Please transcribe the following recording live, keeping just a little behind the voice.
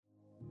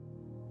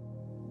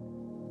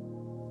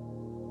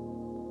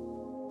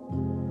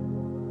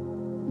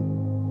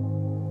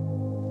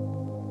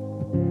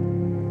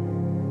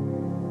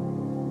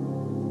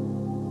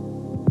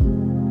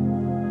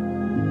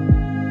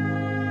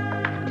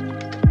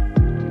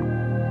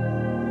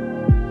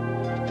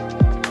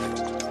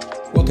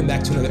welcome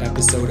back to another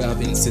episode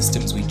of In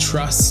Systems We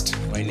Trust.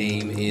 My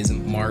name is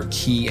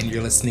Marquis, and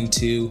you're listening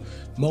to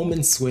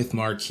Moments with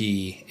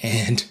Marquis.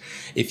 And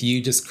if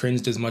you just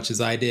cringed as much as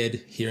I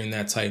did hearing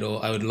that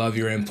title, I would love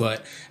your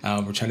input.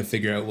 We're trying to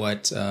figure out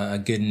what a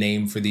good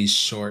name for these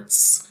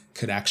shorts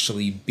could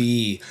actually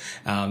be.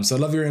 So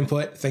I'd love your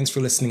input. Thanks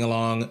for listening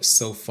along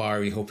so far.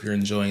 We hope you're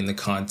enjoying the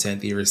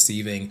content that you're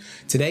receiving.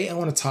 Today, I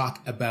want to talk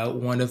about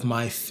one of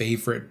my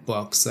favorite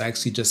books. I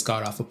actually just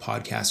got off a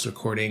podcast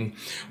recording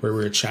where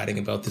we were chatting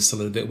about this a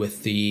little bit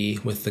with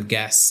the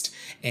guest.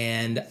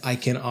 And I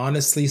can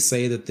honestly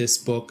say that this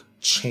book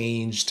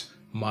changed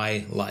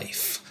my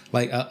life.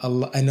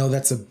 I know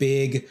that's a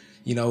big,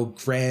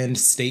 grand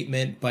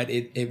statement, but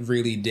it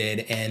really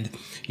did. And,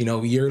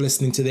 you're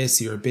listening to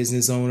this, you're a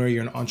business owner,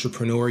 you're an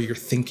entrepreneur, you're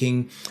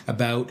thinking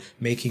about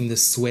making the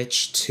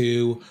switch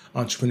to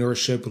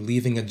entrepreneurship,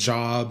 leaving a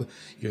job,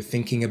 you're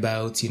thinking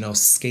about,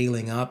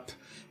 scaling up.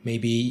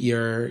 Maybe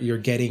you're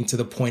getting to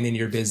the point in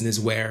your business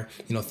where,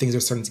 things are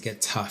starting to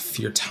get tough.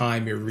 Your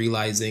time, you're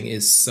realizing,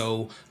 is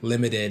so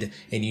limited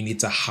and you need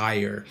to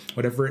hire.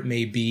 Whatever it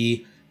may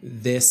be,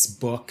 this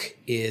book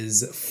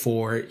is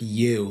for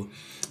you.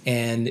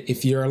 And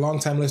if you're a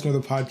longtime listener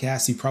of the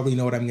podcast, you probably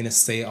know what I'm going to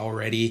say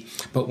already.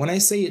 But when I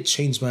say it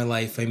changed my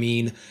life, I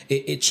mean,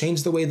 it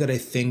changed the way that I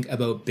think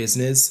about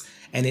business,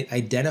 and it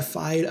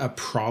identified a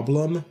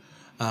problem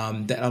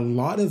that a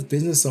lot of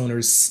business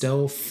owners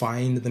still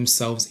find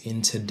themselves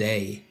in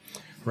today,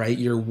 right?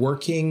 You're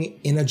working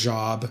in a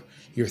job,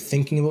 you're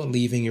thinking about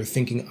leaving, you're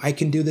thinking, I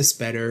can do this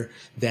better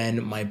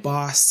than my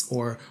boss,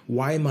 or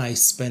why am I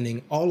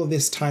spending all of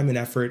this time and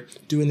effort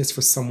doing this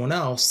for someone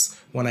else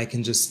when I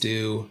can just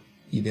do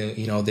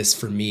this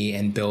for me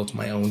and build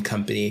my own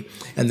company.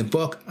 And the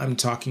book I'm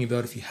talking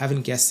about, if you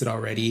haven't guessed it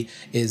already,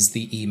 is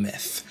The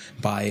E-Myth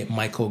by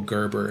Michael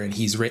Gerber. And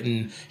he's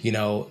written,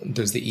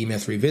 there's the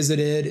E-Myth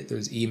Revisited,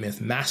 there's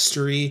E-Myth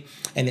Mastery,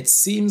 and it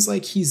seems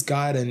like he's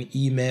got an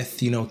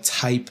E-Myth,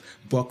 type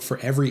book for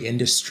every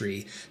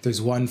industry.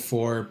 There's one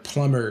for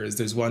plumbers,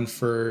 there's one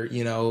for,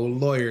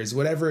 lawyers,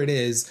 whatever it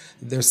is.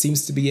 There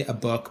seems to be a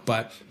book,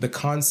 but the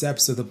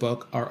concepts of the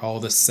book are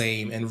all the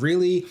same. And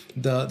really,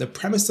 the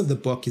premise of the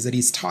book is that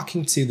he's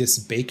talking to this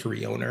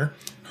bakery owner.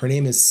 Her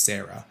name is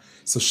Sarah.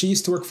 So she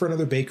used to work for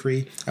another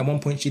bakery. At one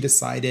point, she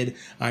decided,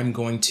 I'm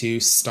going to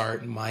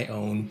start my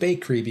own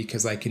bakery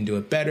because I can do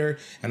it better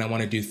and I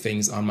want to do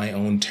things on my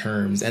own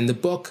terms. And the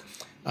book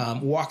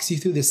walks you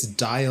through this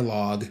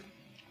dialogue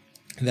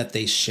that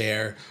they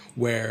share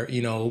where,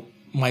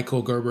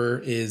 Michael Gerber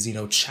is,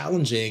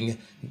 challenging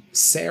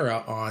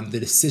Sarah on the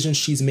decisions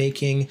she's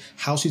making,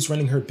 how she's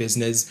running her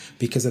business,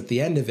 because at the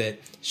end of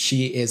it,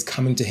 she is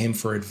coming to him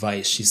for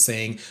advice. She's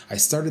saying, I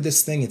started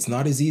this thing. It's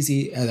not as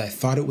easy as I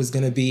thought it was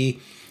going to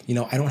be.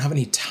 I don't have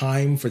any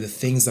time for the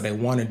things that I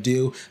want to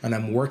do. And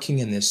I'm working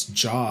in this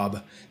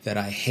job that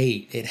I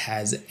hate. It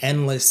has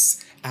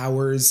endless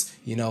hours,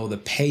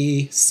 the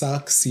pay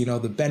sucks,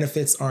 the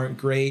benefits aren't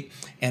great,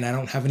 and I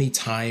don't have any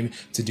time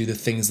to do the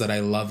things that I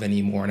love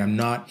anymore, and I'm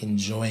not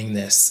enjoying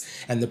this.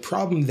 And the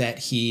problem that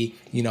he,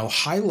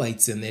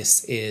 highlights in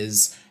this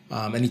is,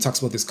 and he talks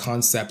about this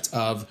concept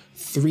of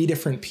three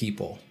different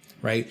people,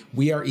 right?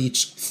 We are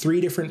each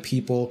three different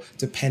people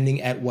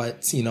depending at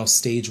what,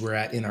 stage we're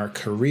at in our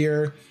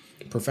career,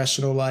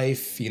 professional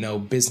life,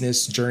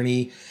 business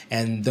journey.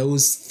 And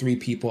those three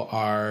people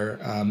are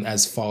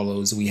as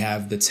follows. We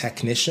have the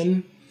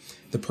technician,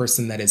 the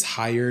person that is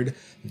hired,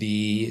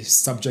 the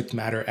subject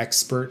matter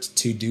expert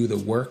to do the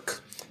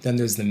work. Then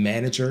there's the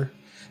manager,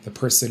 the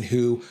person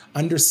who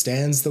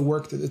understands the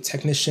work that the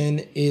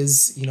technician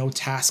is,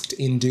 tasked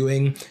in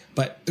doing,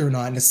 but they're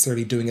not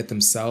necessarily doing it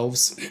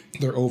themselves.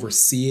 They're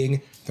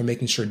overseeing, they're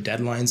making sure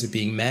deadlines are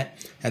being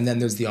met. And then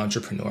there's the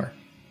entrepreneur,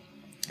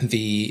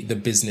 the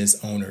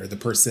business owner, the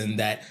person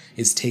that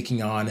is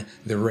taking on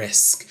the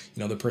risk,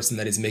 the person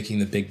that is making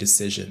the big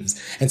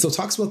decisions. And so it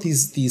talks about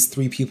these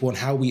three people and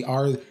how we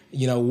are,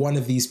 one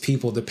of these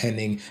people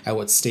depending at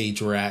what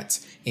stage we're at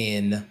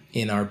in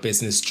our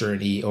business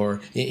journey or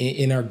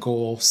in our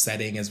goal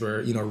setting as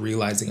we're,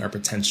 realizing our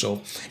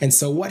potential. And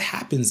so what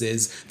happens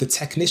is the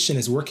technician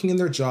is working in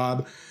their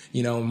job.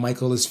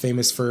 Michael is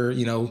famous for,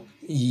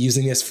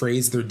 using this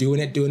phrase, they're doing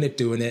it.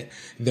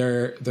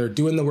 They're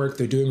doing the work,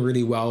 they're doing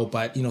really well,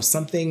 but,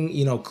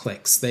 something,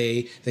 clicks.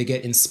 They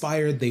get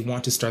inspired. They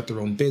want to start their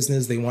own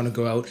business. They want to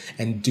go out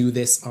and do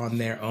this on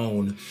their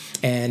own.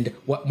 And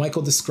what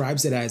Michael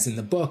describes it as in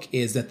the book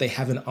is that they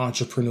have an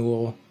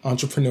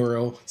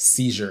entrepreneurial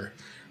seizure.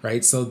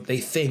 Right. So they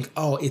think,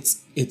 oh,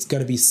 it's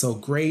going to be so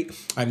great.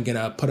 I'm going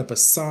to put up a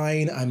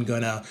sign. I'm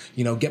going to,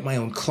 get my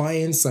own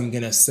clients. I'm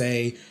going to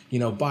say,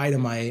 bye to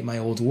my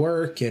old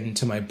work and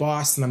to my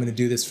boss, and I'm going to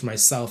do this for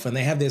myself. And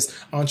they have this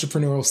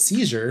entrepreneurial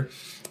seizure.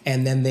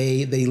 and then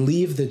they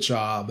leave the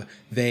job,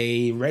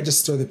 they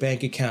register the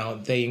bank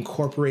account, they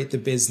incorporate the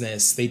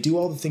business, they do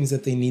all the things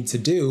that they need to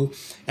do,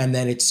 and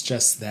then it's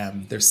just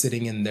them. They're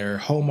sitting in their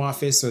home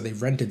office, or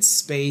they've rented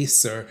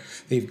space, or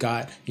they've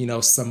got,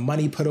 some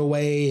money put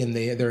away, and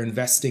they're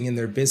investing in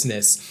their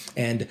business.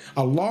 And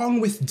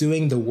along with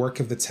doing the work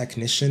of the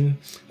technician,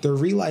 they're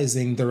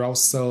realizing they're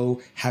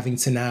also having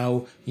to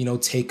now,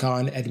 take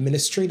on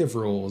administrative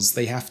roles.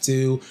 They have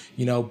to,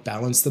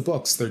 balance the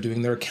books. They're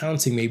doing their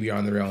accounting maybe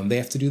on their own. They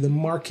have to do the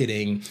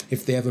marketing.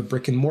 If they have a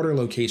brick and mortar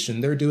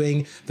location, they're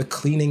doing the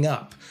cleaning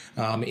up.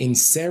 In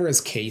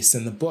Sarah's case,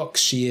 in the book,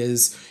 she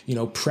is,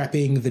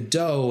 prepping the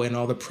dough and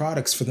all the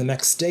products for the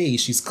next day.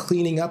 She's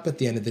cleaning up at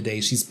the end of the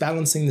day. She's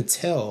balancing the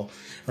till,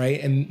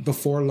 right? And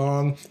before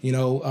long,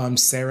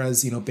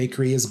 Sarah's,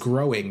 bakery is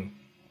growing.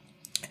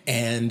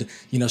 And,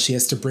 she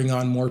has to bring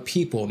on more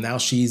people. Now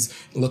she's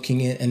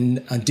looking at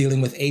and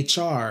dealing with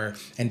HR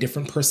and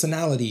different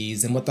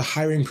personalities and what the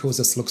hiring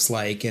process looks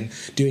like and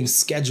doing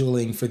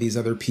scheduling for these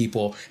other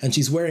people. And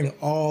she's wearing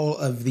all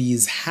of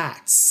these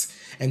hats.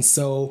 And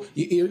so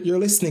you're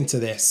listening to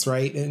this,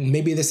 right? And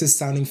maybe this is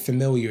sounding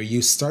familiar.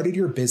 You started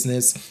your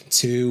business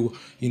to,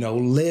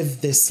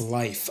 live this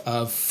life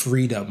of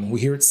freedom. We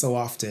hear it so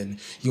often.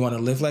 You want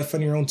to live life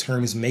on your own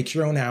terms, make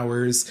your own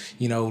hours,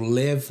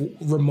 live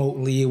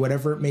remotely,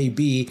 whatever it may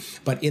be.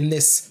 But in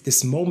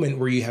this moment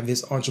where you have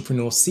this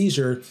entrepreneurial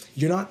seizure,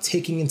 you're not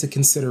taking into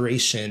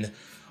consideration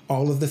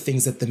all of the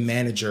things that the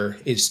manager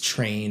is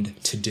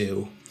trained to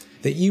do,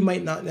 that you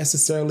might not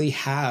necessarily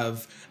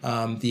have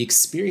the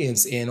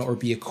experience in or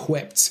be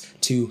equipped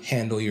to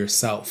handle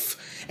yourself.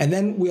 And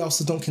then we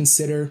also don't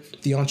consider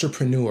the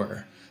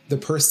entrepreneur, the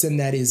person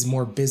that is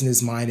more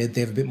business minded. They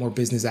have a bit more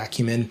business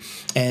acumen,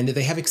 and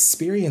they have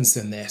experience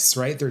in this,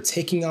 right? They're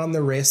taking on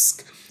the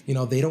risk.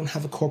 They don't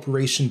have a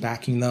corporation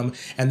backing them.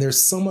 And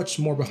there's so much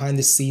more behind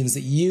the scenes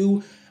that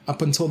you,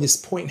 up until this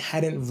point,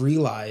 hadn't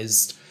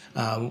realized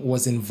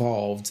was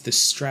involved. The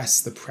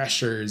stress, the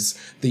pressures,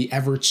 the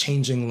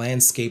ever-changing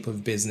landscape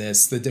of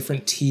business, the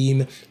different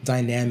team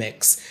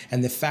dynamics,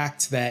 and the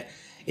fact that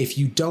if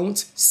you don't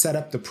set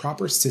up the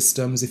proper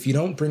systems, if you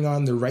don't bring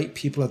on the right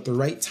people at the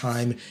right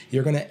time,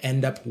 you're going to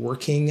end up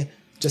working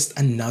just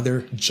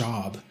another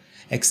job,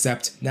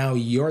 except now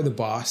you're the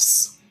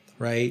boss,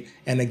 right?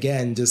 And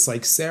again, just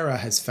like Sarah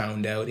has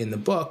found out in the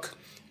book,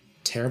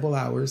 terrible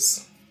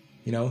hours,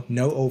 no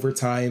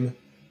overtime,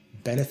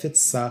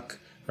 benefits suck,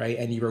 right?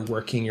 And you are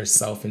working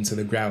yourself into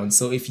the ground.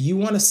 So if you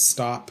want to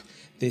stop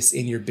this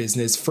in your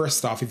business,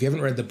 first off, if you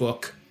haven't read the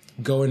book,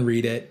 go and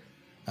read it.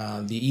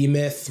 The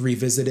E-Myth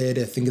Revisited,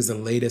 I think, is the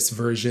latest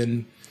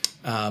version,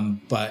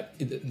 but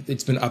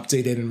it's been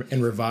updated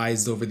and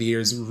revised over the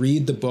years.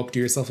 Read the book, do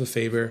yourself a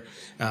favor,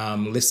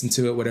 listen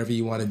to it, whatever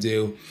you want to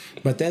do.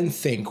 But then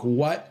think,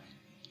 what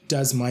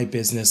does my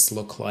business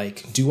look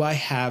like? Do I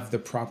have the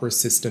proper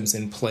systems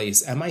in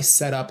place? Am I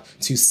set up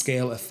to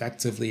scale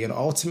effectively? And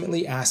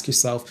ultimately ask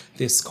yourself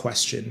this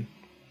question: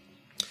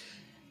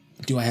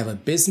 do I have a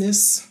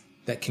business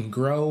that can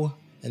grow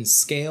and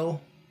scale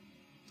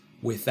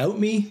without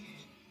me?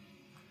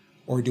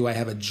 Or do I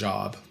have a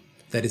job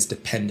that is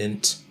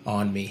dependent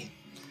on me?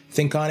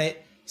 Think on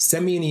it.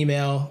 Send me an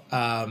email.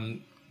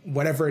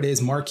 Whatever it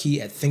is,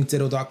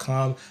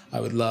 marquis@thinkditto.com.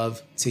 I would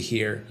love to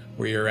hear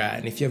where you're at.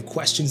 And if you have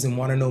questions and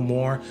want to know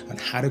more on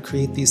how to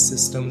create these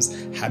systems,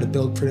 how to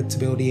build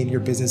predictability in your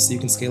business so you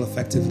can scale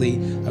effectively,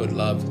 I would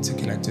love to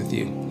connect with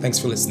you. Thanks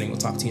for listening. We'll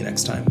talk to you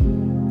next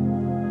time.